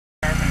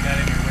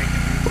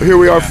Here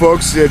we are,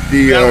 folks, at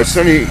the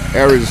sunny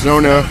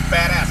Arizona.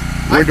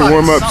 Winter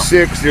warm-up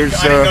 6. There's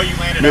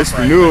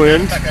Mr.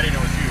 Newland.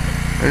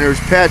 And there's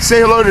Pat.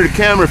 Say hello to the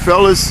camera,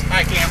 fellas.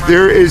 Hi, camera.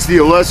 There is the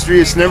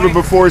illustrious,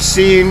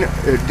 never-before-seen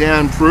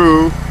Dan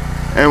Prue.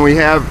 And we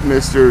have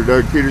Mr.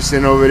 Doug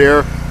Peterson over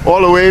there,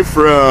 all the way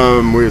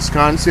from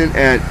Wisconsin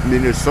and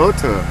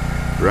Minnesota,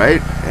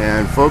 right?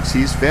 And folks,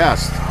 he's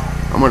fast.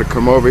 I'm going to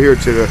come over here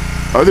to the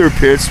other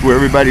pits where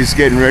everybody's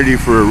getting ready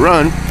for a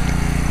run.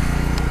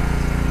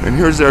 And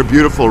here's our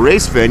beautiful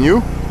race venue.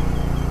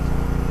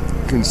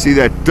 You can see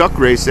that duck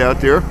race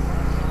out there.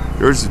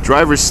 There's the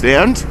driver's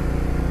stand.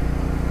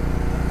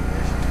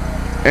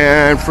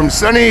 And from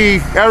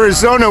sunny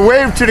Arizona,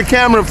 wave to the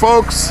camera,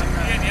 folks.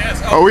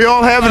 Yes. Are we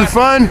all having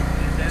fun?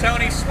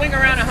 Tony, swing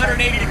around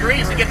 180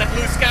 degrees and get the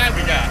blue sky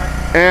we got.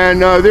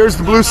 And there's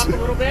the blue. Up a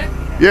little bit.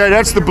 Yeah,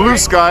 that's the blue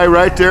sky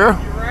right there.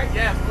 You're right.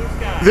 Yeah, blue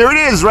sky. There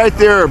it is, right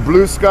there,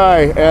 blue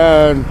sky.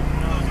 And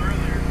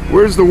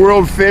where's the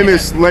world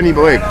famous Lenny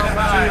Blake?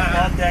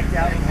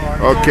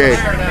 Okay,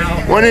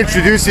 want to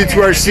introduce you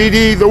to our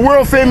CD, the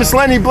world famous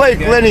Lenny Blake.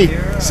 Lenny,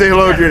 say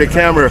hello to the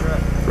camera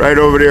right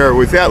over there.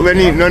 Without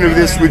Lenny, none of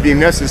this would be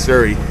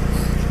necessary.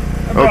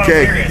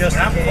 Okay,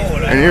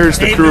 and here's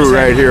the crew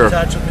right here.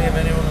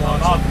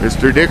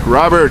 Mr. Dick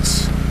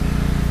Roberts.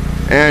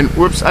 And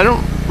whoops, I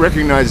don't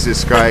recognize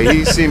this guy.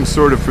 He seems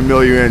sort of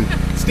familiar. And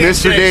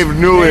Mr. Dave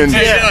Newland.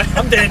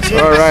 I'm Dan Chase.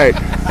 All right,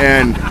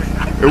 and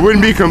it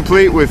wouldn't be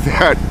complete with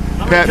that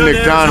Pat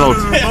McDonald.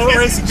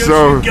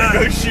 So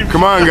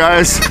come on,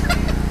 guys.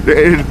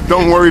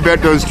 Don't worry about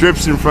those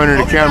drips in front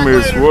of the camera.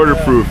 It's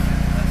waterproof.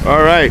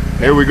 All right,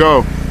 here we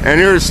go. And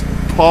here's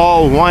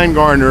Paul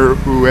Weingartner,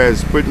 who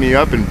has put me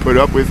up and put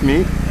up with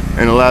me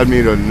and allowed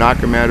me to knock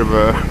him out of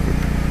a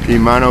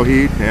Pimano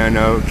heat. And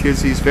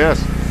kids, he's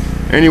fast.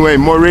 Anyway,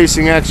 more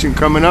racing action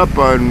coming up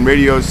on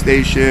radio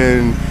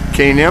station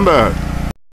K-Namba.